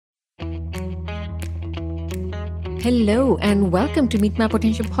Hello, and welcome to Meet My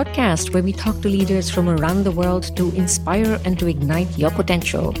Potential podcast, where we talk to leaders from around the world to inspire and to ignite your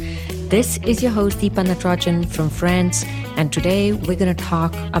potential. This is your host, Deepa Natarajan from France, and today we're going to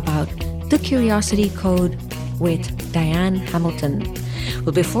talk about the Curiosity Code with Diane Hamilton.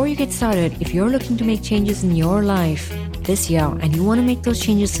 Well, before you get started, if you're looking to make changes in your life this year and you want to make those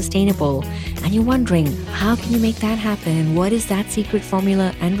changes sustainable and you're wondering how can you make that happen, what is that secret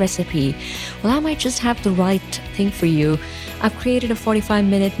formula and recipe, well, I might just have the right thing for you. I've created a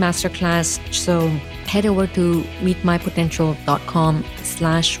 45-minute masterclass, so head over to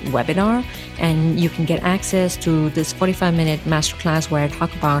meetmypotential.com/webinar and you can get access to this 45-minute masterclass where I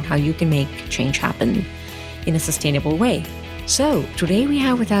talk about how you can make change happen in a sustainable way. So today we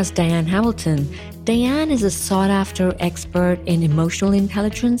have with us Diane Hamilton. Diane is a sought-after expert in emotional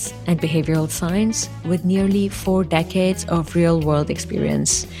intelligence and behavioral science with nearly 4 decades of real-world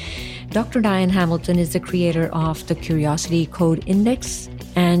experience. Dr. Diane Hamilton is the creator of the Curiosity Code Index,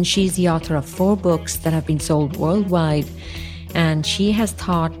 and she's the author of 4 books that have been sold worldwide. And she has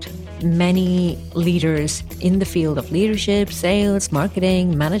taught many leaders in the field of leadership, sales,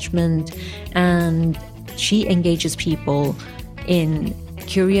 marketing, management, and she engages people in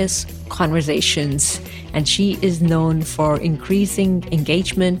curious conversations, and she is known for increasing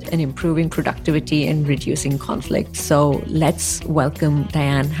engagement and improving productivity and reducing conflict. So let's welcome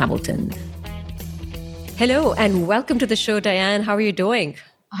Diane Hamilton. Hello, and welcome to the show, Diane. How are you doing?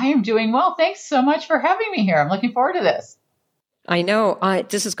 I am doing well. Thanks so much for having me here. I'm looking forward to this. I know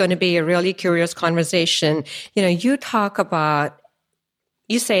this is going to be a really curious conversation. You know, you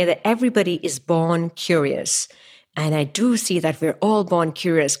say that everybody is born curious. And I do see that we're all born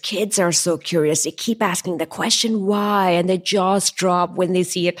curious. Kids are so curious. They keep asking the question, why? And their jaws drop when they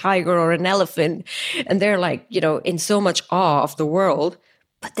see a tiger or an elephant. And they're like, in so much awe of the world.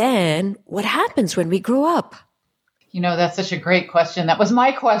 But then what happens when we grow up? That's such a great question. That was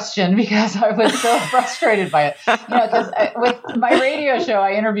my question because I was so frustrated by it. Because with my radio show,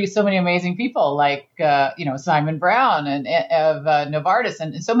 I interview so many amazing people like, Simon Brown and of Novartis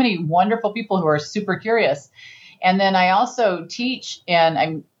and so many wonderful people who are super curious. And then I also teach, and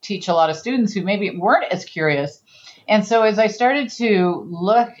I teach a lot of students who maybe weren't as curious. And so as I started to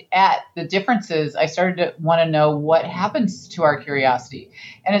look at the differences, I started to want to know what happens to our curiosity.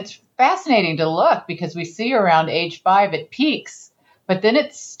 And it's fascinating to look because we see around age 5 it peaks, but then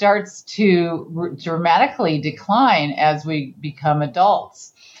it starts to dramatically decline as we become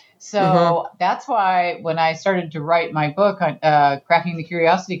adults. So that's why when I started to write my book on Cracking the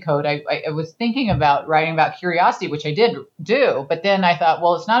Curiosity Code, I was thinking about writing about curiosity, which I did do. But then I thought,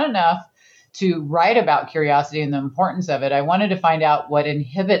 well, it's not enough to write about curiosity and the importance of it. I wanted to find out what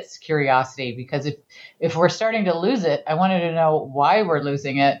inhibits curiosity, because if we're starting to lose it, I wanted to know why we're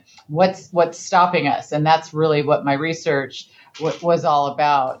losing it, what's stopping us. And that's really what my research was all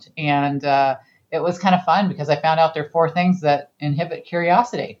about. And it was kind of fun because I found out there are 4 things that inhibit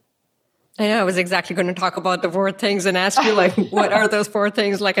curiosity. I know. I was exactly going to talk about the 4 things and ask you, what are those 4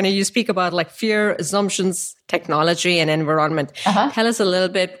 things? I know you speak about fear, assumptions, technology, and environment. Tell us a little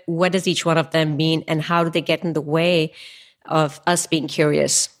bit, what does each one of them mean and how do they get in the way of us being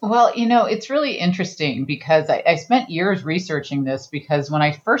curious? Well, it's really interesting because I spent years researching this, because when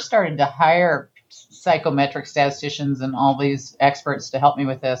I first started to hire psychometric statisticians and all these experts to help me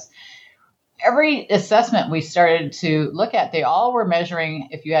with this, every assessment we started to look at, they all were measuring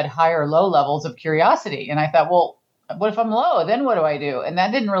if you had high or low levels of curiosity. And I thought, well, what if I'm low? Then what do I do? And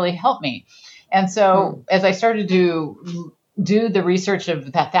that didn't really help me. And so as I started to do the research of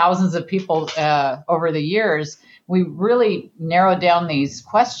thousands of people over the years, we really narrowed down these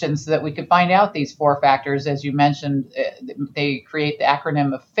questions so that we could find out these 4 factors. As you mentioned, they create the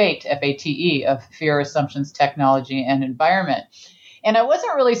acronym of FATE, F-A-T-E, of fear, assumptions, technology, and environment. And I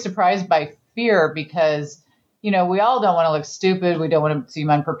wasn't really surprised by fear because, we all don't want to look stupid. We don't want to seem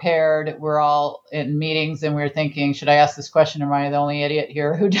unprepared. We're all in meetings and we're thinking, should I ask this question? Or am I the only idiot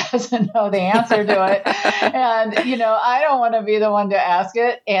here who doesn't know the answer to it? And, I don't want to be the one to ask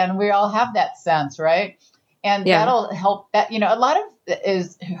it. And we all have that sense, right? And that'll help that, a lot of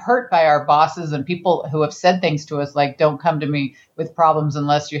is hurt by our bosses and people who have said things to us like, don't come to me with problems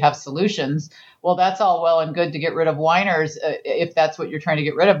unless you have solutions. Well, that's all well and good to get rid of whiners if that's what you're trying to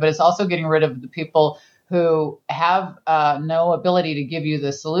get rid of. But it's also getting rid of the people who have no ability to give you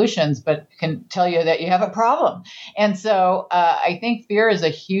the solutions, but can tell you that you have a problem. And so I think fear is a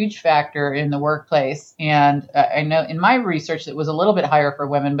huge factor in the workplace. And I know in my research, it was a little bit higher for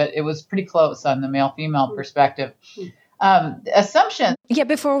women, but it was pretty close on the male-female perspective. Assumption. Yeah,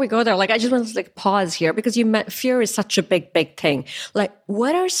 before we go there, like I just want to like pause here because you meant fear is such a big thing. Like,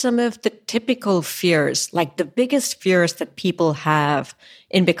 what are some of the typical fears, like the biggest fears that people have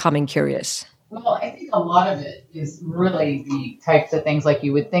in becoming curious? Well, I think a lot of it is really the types of things like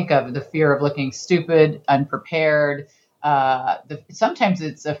you would think of the fear of looking stupid, unprepared. Sometimes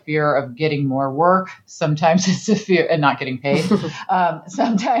it's a fear of getting more work. Sometimes it's a fear and not getting paid.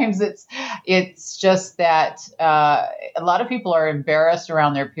 Sometimes it's just that a lot of people are embarrassed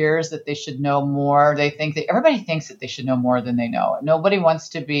around their peers that they should know more. They think that everybody thinks that they should know more than they know. Nobody wants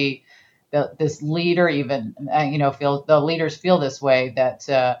to be this leader, even the leaders feel this way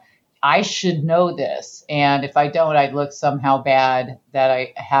that. I should know this. And if I don't, I'd look somehow bad that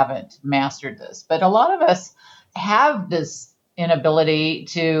I haven't mastered this. But a lot of us have this inability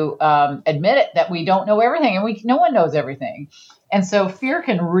to admit it, that we don't know everything, and no one knows everything. And so fear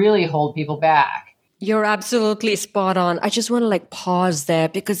can really hold people back. You're absolutely spot on. I just want to like pause there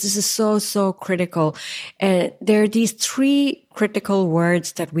because this is so critical. And there are these 3 critical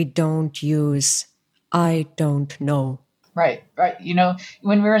words that we don't use. I don't know. Right.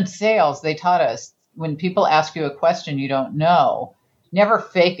 When we were in sales, they taught us when people ask you a question you don't know, never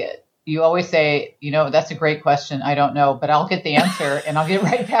fake it. You always say, that's a great question. I don't know, but I'll get the answer and I'll get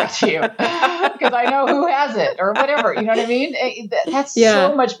right back to you because I know who has it or whatever. You know what I mean? That's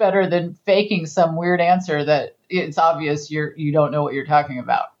so much better than faking some weird answer that it's obvious you don't know what you're talking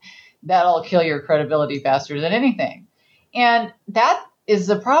about. That'll kill your credibility faster than anything. And that is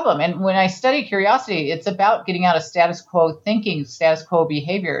the problem. And when I study curiosity, it's about getting out of status quo thinking, status quo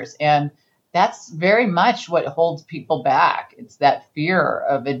behaviors. And that's very much what holds people back. It's that fear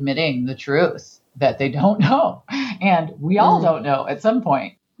of admitting the truth that they don't know. And we all don't know at some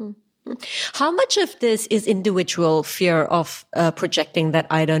point. How much of this is individual fear of projecting that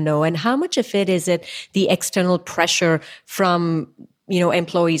I don't know? And how much of it is it the external pressure from,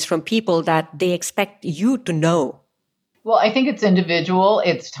 employees, from people that they expect you to know? Well, I think it's individual.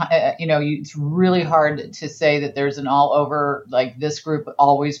 It's, it's really hard to say that there's an all over, like this group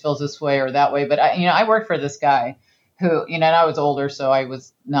always feels this way or that way. But I worked for this guy who, and I was older, so I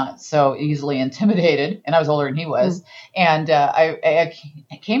was not so easily intimidated, and I was older than he was. And I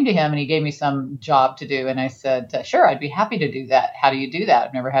came to him and he gave me some job to do. And I said, sure, I'd be happy to do that. How do you do that?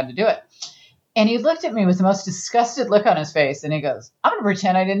 I've never had to do it. And he looked at me with the most disgusted look on his face. And he goes, I'm going to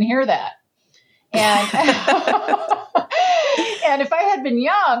pretend I didn't hear that. And and if I had been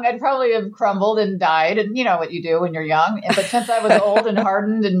young, I'd probably have crumbled and died. And you know what you do when you're young. But since I was old and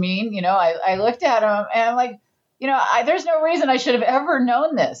hardened and mean, I looked at him and I'm like, there's no reason I should have ever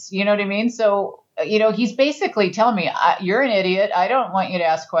known this. You know what I mean? So, he's basically telling me, you're an idiot. I don't want you to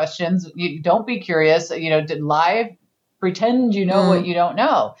ask questions. You don't be curious, lie, pretend you know what you don't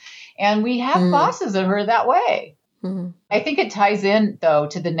know. And we have bosses that are that way. I think it ties in, though,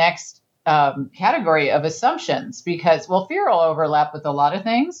 to the next category of assumptions because, fear will overlap with a lot of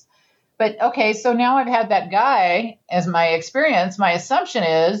things. But okay, so now I've had that guy as my experience. My assumption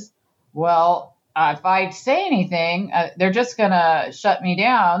is, if I say anything, they're just going to shut me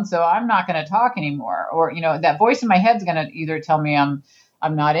down. So I'm not going to talk anymore. Or, that voice in my head's going to either tell me I'm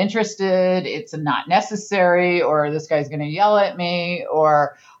not interested, it's not necessary, or this guy's going to yell at me,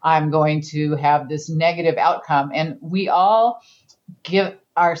 or I'm going to have this negative outcome. And we all give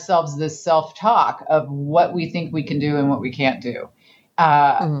ourselves this self-talk of what we think we can do and what we can't do.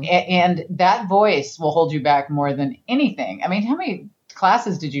 And that voice will hold you back more than anything. I mean, how many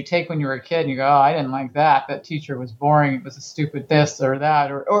classes did you take when you were a kid and you go, I didn't like that. That teacher was boring. It was a stupid this or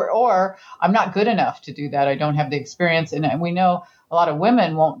that, or I'm not good enough to do that. I don't have the experience. And we know a lot of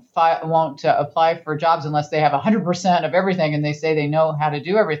women won't apply for jobs unless they have 100% of everything. And they say they know how to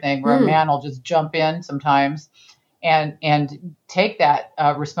do everything, where a man will just jump in sometimes and take that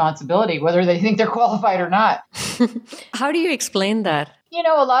responsibility, whether they think they're qualified or not. How do you explain that?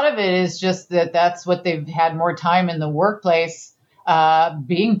 A lot of it is just that's what they've had more time in the workplace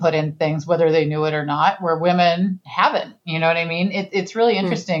being put in things, whether they knew it or not, where women haven't. You know what I mean? It's really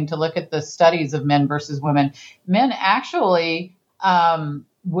interesting to look at the studies of men versus women. Men actually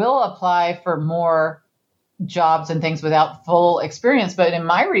will apply for more jobs and things without full experience. But in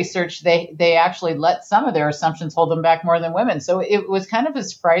my research, they actually let some of their assumptions hold them back more than women. So it was kind of a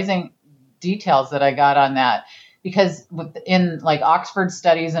surprising details that I got on that. Because in like Oxford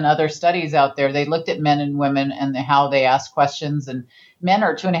studies and other studies out there, they looked at men and women and how they ask questions. And men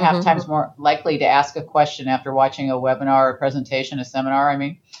are 2.5 times more likely to ask a question after watching a webinar, a presentation, a seminar.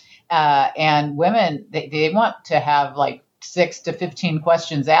 And women, they want to have like 6 to 15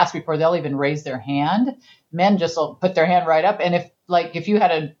 questions asked before they'll even raise their hand. Men just will put their hand right up. And if like if you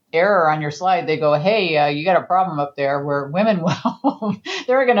had an error on your slide, they go, hey, you got a problem up there, where women will,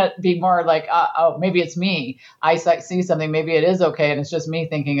 they're going to be more like, oh, maybe it's me. I see something, maybe it is okay, and it's just me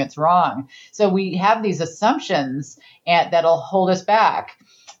thinking it's wrong. So we have these assumptions that'll hold us back.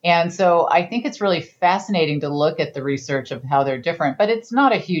 And so I think it's really fascinating to look at the research of how they're different, but it's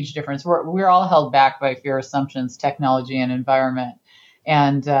not a huge difference. We're all held back by fear assumptions, technology and environment.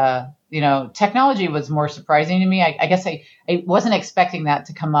 And, technology was more surprising to me. I guess I wasn't expecting that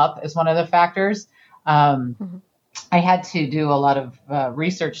to come up as one of the factors. I had to do a lot of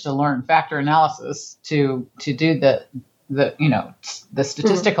research to learn factor analysis to do the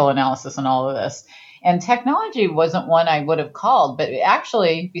statistical analysis and all of this. And technology wasn't one I would have called, but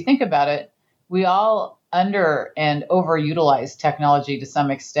actually, if you think about it, we all under and overutilize technology to some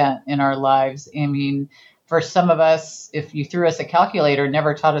extent in our lives. I mean, for some of us, if you threw us a calculator,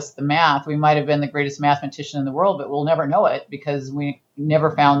 never taught us the math, we might have been the greatest mathematician in the world, but we'll never know it because we never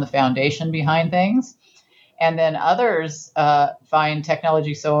found the foundation behind things. And then others find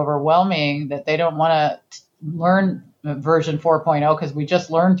technology so overwhelming that they don't want to learn version 4.0 because we just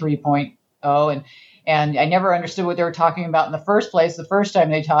learned 3.0. And I never understood what they were talking about in the first place the first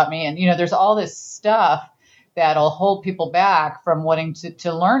time they taught me. And, there's all this stuff that'll hold people back from wanting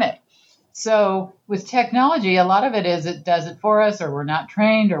to learn it. So with technology, a lot of it is it does it for us, or we're not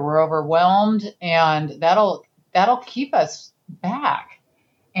trained, or we're overwhelmed, and that'll keep us back.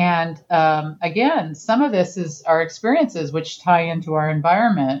 And again, some of this is our experiences, which tie into our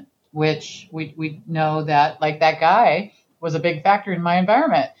environment, which we know that, like that guy was a big factor in my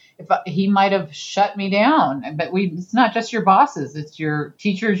environment. He might have shut me down, but it's not just your bosses. It's your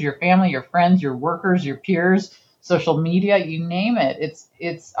teachers, your family, your friends, your workers, your peers, social media, you name it.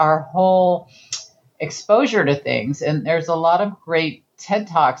 It's our whole exposure to things. And there's a lot of great TED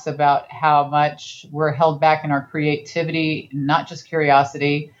Talks about how much we're held back in our creativity, not just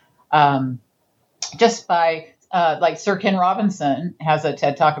curiosity, just by like Sir Ken Robinson has a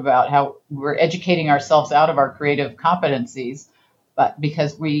TED Talk about how we're educating ourselves out of our creative competencies, but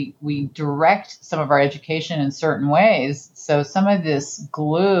because we direct some of our education in certain ways. So some of this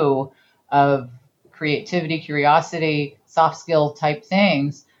glue of creativity, curiosity, soft skill type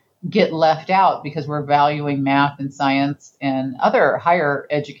things get left out because we're valuing math and science and other higher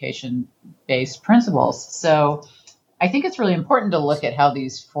education based principles. So I think it's really important to look at how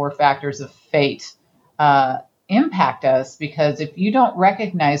these 4 factors of fate impact us, because if you don't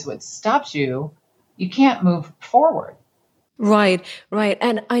recognize what stops you, you can't move forward. Right.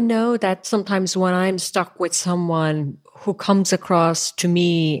 And I know that sometimes when I'm stuck with someone who comes across to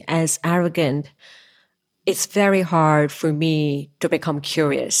me as arrogant, it's very hard for me to become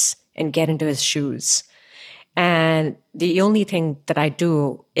curious and get into his shoes. And the only thing that I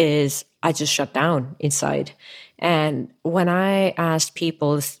do is I just shut down inside. And when I asked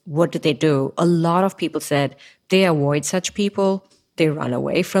people, what do they do? A lot of people said they avoid such people. They run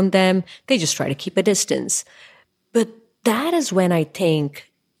away from them. They just try to keep a distance. But that is when I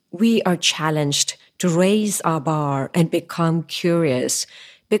think we are challenged to raise our bar and become curious,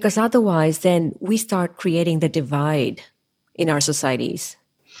 because otherwise then we start creating the divide in our societies.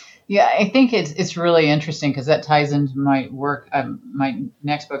 Yeah, I think it's really interesting because that ties into my work. My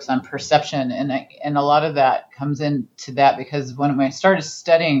next book's on perception, and a lot of that comes into that because when I started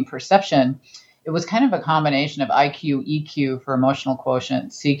studying perception, it was kind of a combination of IQ, EQ for emotional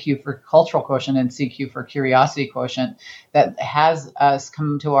quotient, CQ for cultural quotient, and CQ for curiosity quotient that has us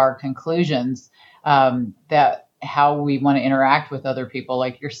come to our conclusions that how we want to interact with other people,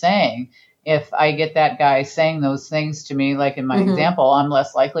 like you're saying. If I get that guy saying those things to me, like in my example, I'm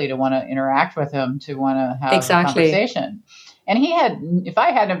less likely to want to interact with him, to want to have a conversation. And if I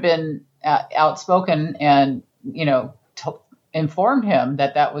hadn't been outspoken and, informed him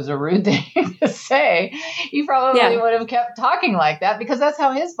that was a rude thing to say, he probably would have kept talking like that because that's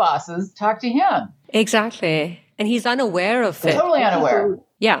how his bosses talk to him. Exactly. And he's unaware of it. Totally unaware.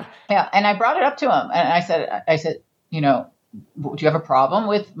 Yeah. Yeah. And I brought it up to him and I said, do you have a problem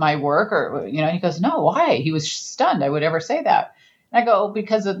with my work? Or, he goes, no, why? He was stunned I would ever say that. And I go,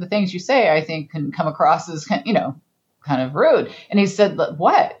 because of the things you say, I think can come across as, kind of rude. And he said,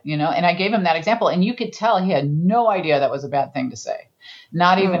 what? And I gave him that example. And you could tell he had no idea that was a bad thing to say,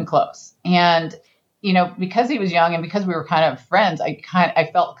 not even close. And, because he was young and because we were kind of friends, I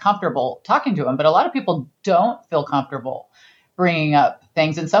felt comfortable talking to him. But a lot of people don't feel comfortable bringing up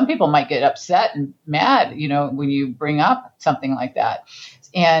things. And some people might get upset and mad, when you bring up something like that.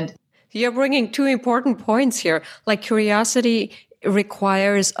 And you're bringing 2 important points here. Like curiosity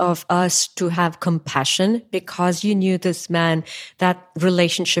requires of us to have compassion because you knew this man, that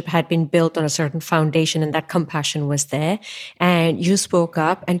relationship had been built on a certain foundation and that compassion was there. And you spoke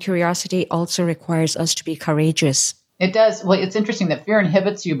up, and curiosity also requires us to be courageous. It does. Well, it's interesting that fear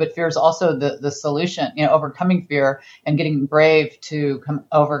inhibits you, but fear is also the solution, overcoming fear and getting brave to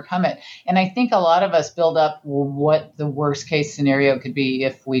overcome it. And I think a lot of us build up what the worst case scenario could be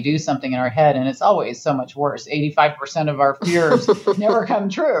if we do something in our head. And it's always so much worse. 85% of our fears never come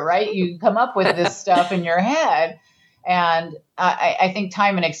true, right? You come up with this stuff in your head. And I think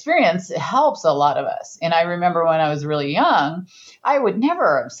time and experience helps a lot of us. And I remember when I was really young, I would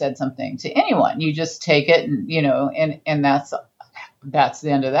never have said something to anyone. You just take it and that's the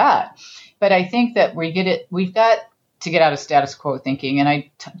end of that. But I think that we've got to get out of status quo thinking. And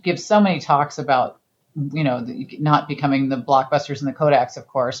I give so many talks about, not becoming the Blockbusters and the Kodaks, of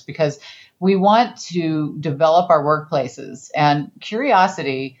course, because we want to develop our workplaces, and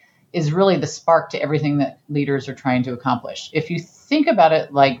curiosity is really the spark to everything that leaders are trying to accomplish. If you think about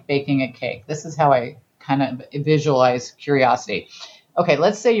it like baking a cake, this is how I kind of visualize curiosity. Okay,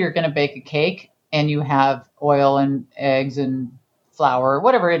 let's say you're going to bake a cake and you have oil and eggs and flour,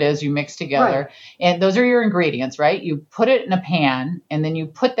 whatever it is you mix together. Right. And those are your ingredients, right? You put it in a pan and then you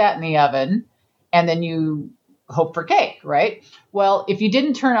put that in the oven and then you hope for cake, right? Well, if you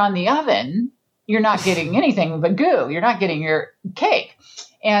didn't turn on the oven, you're not getting anything but goo. You're not getting your cake.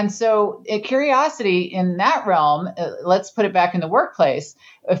 And so curiosity in that realm, let's put it back in the workplace.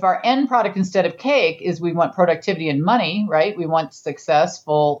 If our end product instead of cake is we want productivity and money, right? We want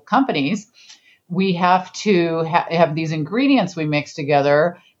successful companies. We have to have these ingredients we mix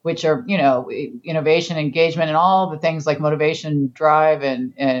together, which are, innovation, engagement, and all the things like motivation, drive,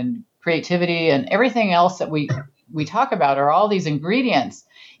 and creativity, and everything else that we talk about are all these ingredients.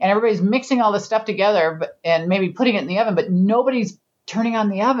 And everybody's mixing all this stuff together and maybe putting it in the oven, but nobody's turning on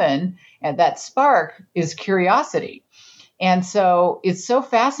the oven, and that spark is curiosity. And so it's so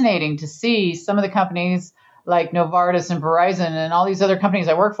fascinating to see some of the companies like Novartis and Verizon and all these other companies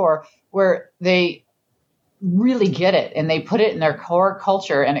I work for, where they really get it and they put it in their core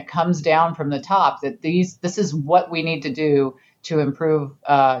culture, and it comes down from the top that this is what we need to do to improve,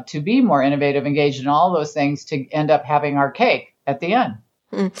 to be more innovative, engaged in all those things, to end up having our cake at the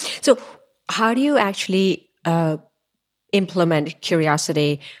end. So how do you actually implement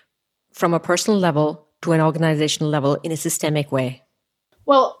curiosity from a personal level to an organizational level in a systemic way?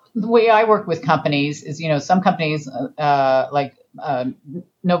 Well, the way I work with companies is, some companies like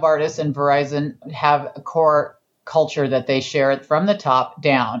Novartis and Verizon have a core culture that they share it from the top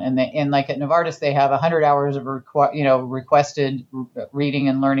down. And like at Novartis, they have 100 hours of requested reading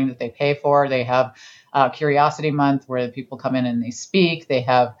and learning that they pay for. They have Curiosity Month where people come in and they speak. They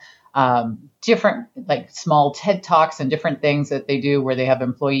have different like small TED Talks and different things that they do where they have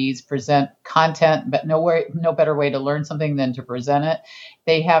employees present content, but no better way to learn something than to present it.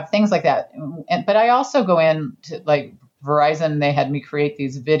 They have things like that. But I also go in to like Verizon, they had me create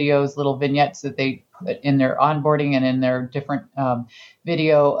these videos, little vignettes that they put in their onboarding and in their different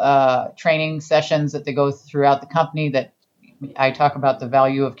video training sessions that they go throughout the company that I talk about the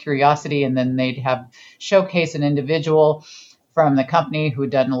value of curiosity, and then they'd have showcase an individual from the company who had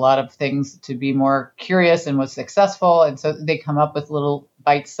done a lot of things to be more curious and was successful. And so they come up with little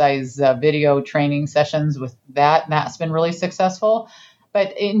bite-sized video training sessions with that, and that's been really successful.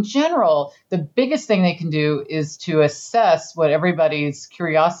 But in general, the biggest thing they can do is to assess what everybody's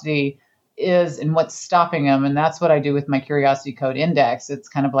curiosity is and what's stopping them. And that's what I do with my Curiosity Code Index. It's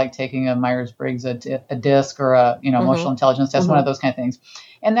kind of like taking a Myers-Briggs, a DISC, or a emotional intelligence test, one of those kind of things.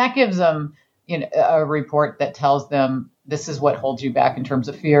 And that gives them a report that tells them this is what holds you back in terms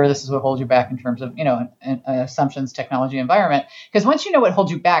of fear. This is what holds you back in terms of, assumptions, technology, environment. Because once you know what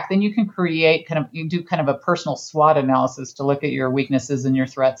holds you back, then you can create you do kind of a personal SWOT analysis to look at your weaknesses and your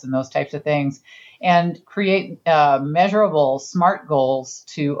threats and those types of things, and create measurable, SMART goals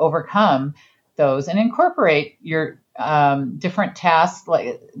to overcome those and incorporate your different tasks.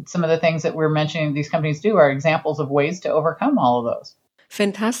 Like some of the things that we're mentioning these companies do are examples of ways to overcome all of those.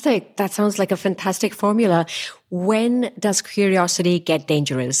 Fantastic. That sounds like a fantastic formula. When does curiosity get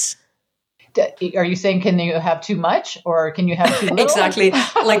dangerous? Are you saying can you have too much or can you have too little? Exactly.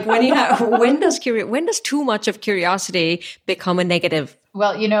 Like when does too much of curiosity become a negative?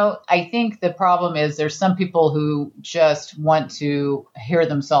 Well, I think the problem is there's some people who just want to hear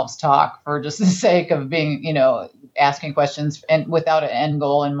themselves talk for just the sake of being, asking questions and without an end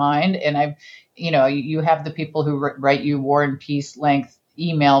goal in mind. And you have the people who write you War and Peace length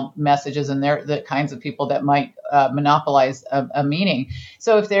email messages, and they're the kinds of people that might monopolize a meeting.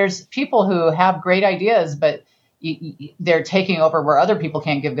 So if there's people who have great ideas, but they're taking over where other people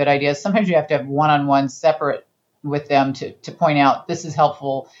can't give good ideas. Sometimes you have to have one-on-one separate with them to point out this is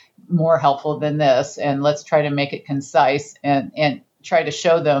helpful, more helpful than this, and let's try to make it concise and try to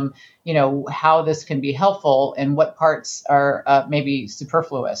show them, how this can be helpful and what parts are maybe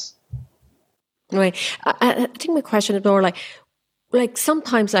superfluous. Right. I think my question is more like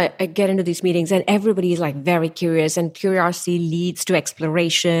sometimes I get into these meetings and everybody is like very curious, and curiosity leads to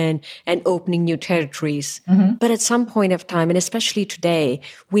exploration and opening new territories. Mm-hmm. But at some point of time, and especially today,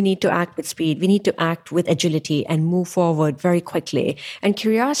 we need to act with speed. We need to act with agility and move forward very quickly. And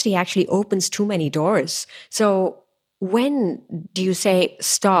curiosity actually opens too many doors. So when do you say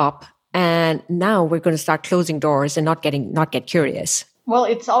stop and now we're going to start closing doors and not get curious? Well,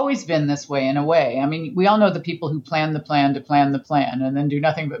 it's always been this way in a way. I mean, we all know the people who plan the plan to plan the plan and then do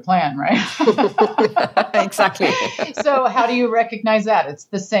nothing but plan, right? Exactly. So how do you recognize that? It's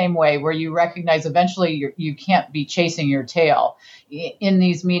the same way where you recognize eventually you can't be chasing your tail. In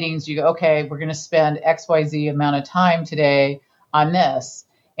these meetings, you go, okay, we're going to spend XYZ amount of time today on this.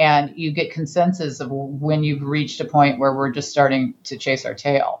 And you get consensus of when you've reached a point where we're just starting to chase our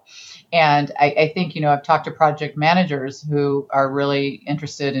tail. And I think, I've talked to project managers who are really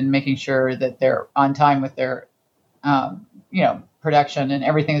interested in making sure that they're on time with their, production and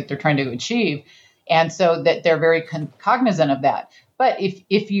everything that they're trying to achieve. And so that they're very cognizant of that. But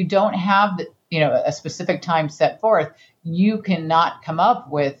if you don't have, a specific time set forth, you cannot come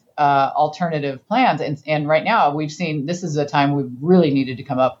up with alternative plans. And right now we've seen this is a time we really needed to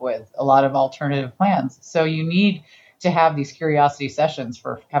come up with a lot of alternative plans. So you need to have these curiosity sessions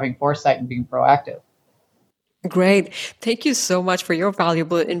for having foresight and being proactive. Great. Thank you so much for your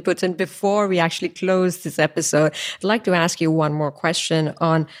valuable input. And before we actually close this episode, I'd like to ask you one more question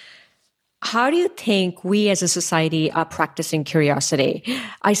on how do you think we as a society are practicing curiosity?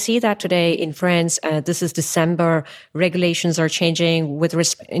 I see that today in France, this is December, restrictions are changing with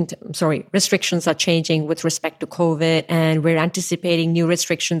respect to COVID, and we're anticipating new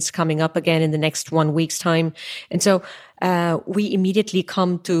restrictions coming up again in the next 1 week's time. And so we immediately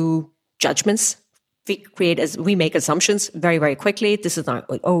come to judgments. We make assumptions very, very quickly. This is not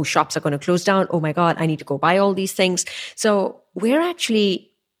like, oh, shops are going to close down. Oh my God, I need to go buy all these things. So we're actually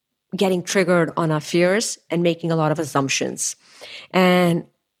getting triggered on our fears and making a lot of assumptions. And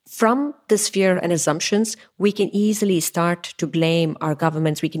from this fear and assumptions, we can easily start to blame our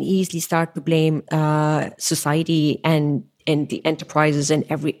governments. We can easily start to blame society and the enterprises and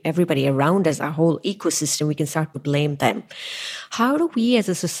everybody around us, our whole ecosystem. We can start to blame them. How do we as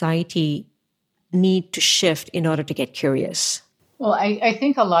a society need to shift in order to get curious? Well, I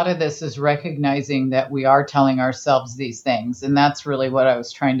think a lot of this is recognizing that we are telling ourselves these things. And that's really what I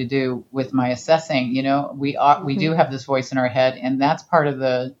was trying to do with my assessing. We do have this voice in our head. And that's part of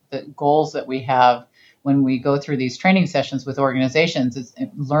the goals that we have when we go through these training sessions with organizations, is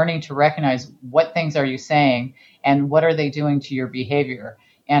learning to recognize what things are you saying and what are they doing to your behavior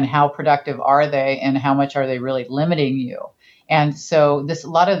and how productive are they and how much are they really limiting you. And so a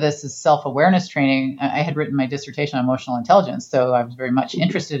lot of this is self-awareness training. I had written my dissertation on emotional intelligence, so I was very much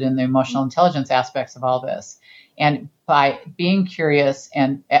interested in the emotional intelligence aspects of all this. And by being curious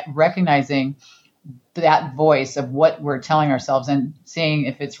and recognizing that voice of what we're telling ourselves and seeing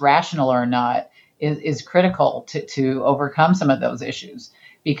if it's rational or not is critical to overcome some of those issues.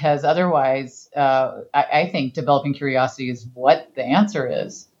 Because otherwise, I think developing curiosity is what the answer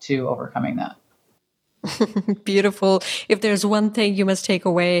is to overcoming that. Beautiful. If there's one thing you must take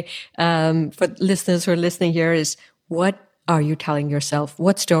away for listeners who are listening here is, what are you telling yourself?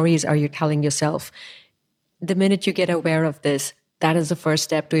 What stories are you telling yourself? The minute you get aware of this, that is the first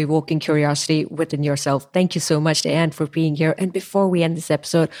step to evoking curiosity within yourself. Thank you so much, Diane, for being here. And before we end this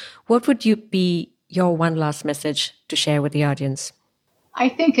episode, what would be your one last message to share with the audience? I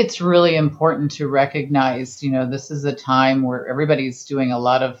think it's really important to recognize, this is a time where everybody's doing a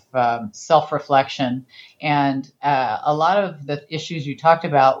lot of self-reflection, and a lot of the issues you talked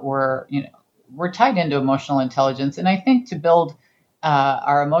about were tied into emotional intelligence. And I think to build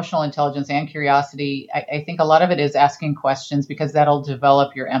our emotional intelligence and curiosity, I think a lot of it is asking questions, because that'll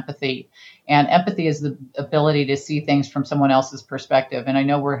develop your empathy. And empathy is the ability to see things from someone else's perspective. And I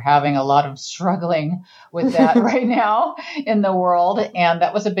know we're having a lot of struggling with that right now in the world. And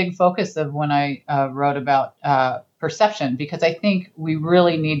that was a big focus of when I wrote about perception, because I think we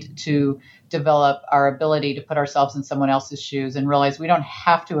really need to develop our ability to put ourselves in someone else's shoes and realize we don't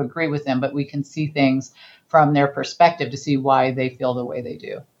have to agree with them, but we can see things from their perspective to see why they feel the way they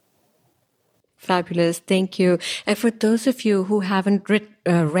do. Fabulous. Thank you. And for those of you who haven't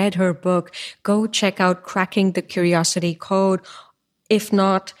read her book, go check out Cracking the Curiosity Code. If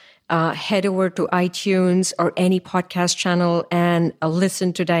not, head over to iTunes or any podcast channel and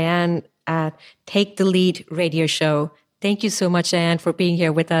listen to Diane at Take the Lead Radio Show. Thank you so much, Diane, for being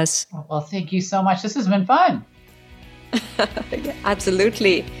here with us. Well, thank you so much. This has been fun.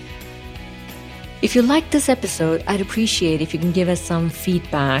 Absolutely. If you like this episode, I'd appreciate if you can give us some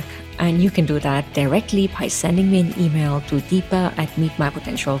feedback. And you can do that directly by sending me an email to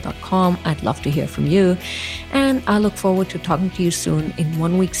deepa@meetmypotential.com. I'd love to hear from you. And I look forward to talking to you soon in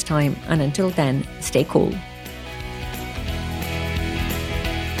 1 week's time. And until then, stay cool.